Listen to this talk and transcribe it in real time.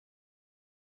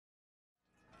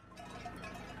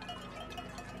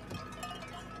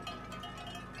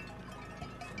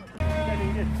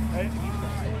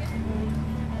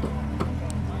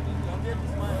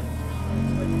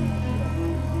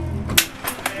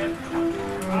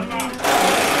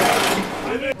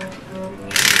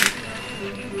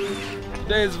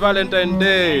Today is Valentine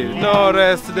Day, no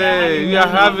rest day. We are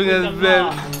having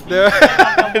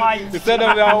instead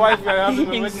of our wife, we are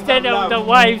having instead of the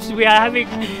wives, we are having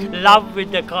love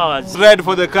with the cars. Red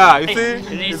for the car, you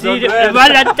see? You see the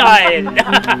Valentine.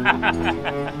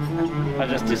 I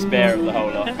just despair of the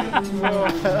whole lot.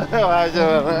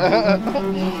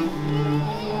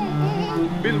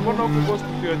 Bill, what are we supposed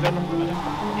to do?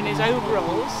 In his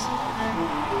overalls.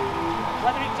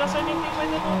 Whether it does anything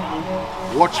with it or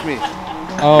not. Watch me.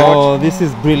 Oh, this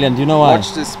is brilliant. You know why?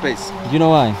 Watch this space. You know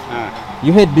why?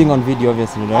 You hate being on video,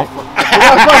 obviously, right?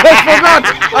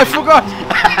 I forgot.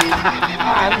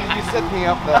 You set me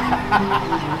up there.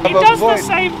 He does the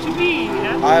same to me.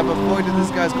 Yeah? I have avoided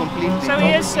this guy's completely. So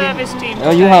he is service team today.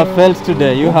 Oh, you have felt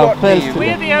today. You have felt today.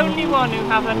 We're the only one who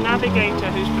have a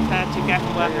navigator who's prepared to get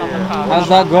and work on the car. How's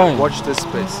that going? Watch this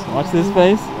space. Watch this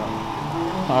space.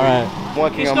 All right.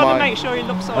 Working He's on got to my... make sure he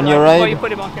looks all On right your right. before you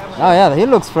put him on camera. Oh yeah, he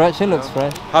looks fresh. He looks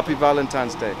fresh. Happy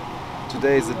Valentine's Day.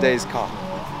 Today is the day's car.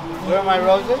 Where are my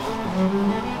roses?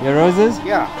 Your roses?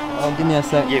 Yeah. Oh, give me a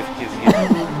sec. Give.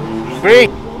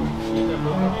 Bring!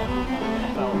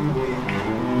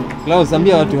 Klaus,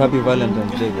 ambia watu happy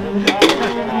Valentine's Day.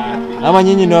 Ama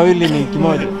nyinyi ni wawili ni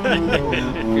kimoja.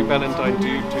 Happy Valentine to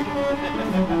you too.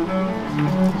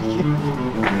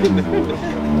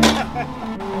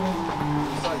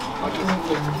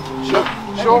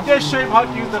 Sure. Just show him how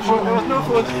to use the phone. There was no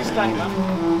phones this time.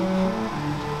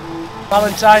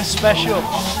 Valentine Special.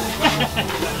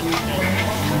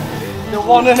 The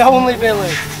one and only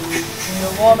Billy. The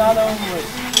one and only.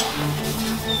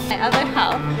 My other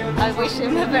half, I wish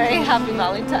him a very happy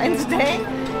Valentine's Day,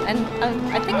 and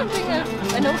I think I'm doing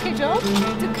an okay job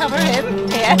to cover him.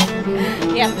 Yeah.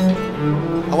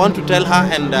 I want to tell her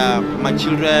and my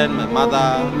children, my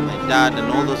mother, my dad,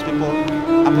 and all those people,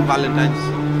 happy Valentine's.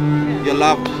 You're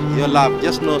loved. You're loved.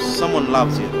 Just know someone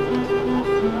loves you.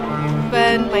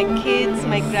 My kids,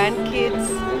 my grandkids.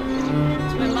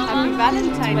 To my mama, Happy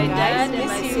Valentine, my guys. dad, and Miss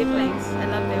my you. siblings. I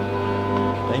love them.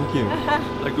 Thank you.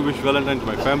 I'd like to wish Valentine to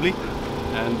my family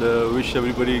and wish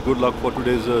everybody good luck for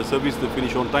today's service. They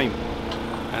finish on time.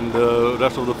 And the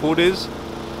rest of the 4 days,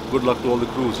 good luck to all the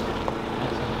crews.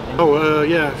 Oh,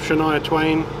 yeah, Shania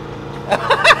Twain.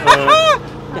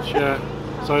 Yeah,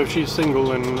 so she's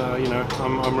single and, you know,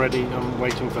 I'm ready, I'm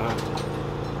waiting for her.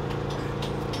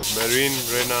 Marine,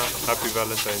 Rena, happy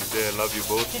Valentine's Day. I love you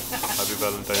both. Happy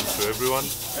Valentine's to everyone.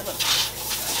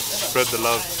 Spread the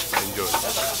love. Enjoy.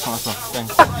 Awesome.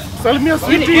 Thanks. Salimia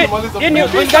sweetie.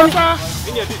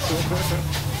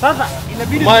 Sasa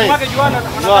inabidi tumwage Juana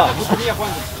anataka kutumia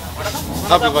kwanza.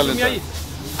 Happy Valentine.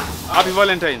 Happy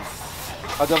Valentine's.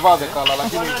 Hajavaa the color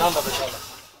lakini nanda the color.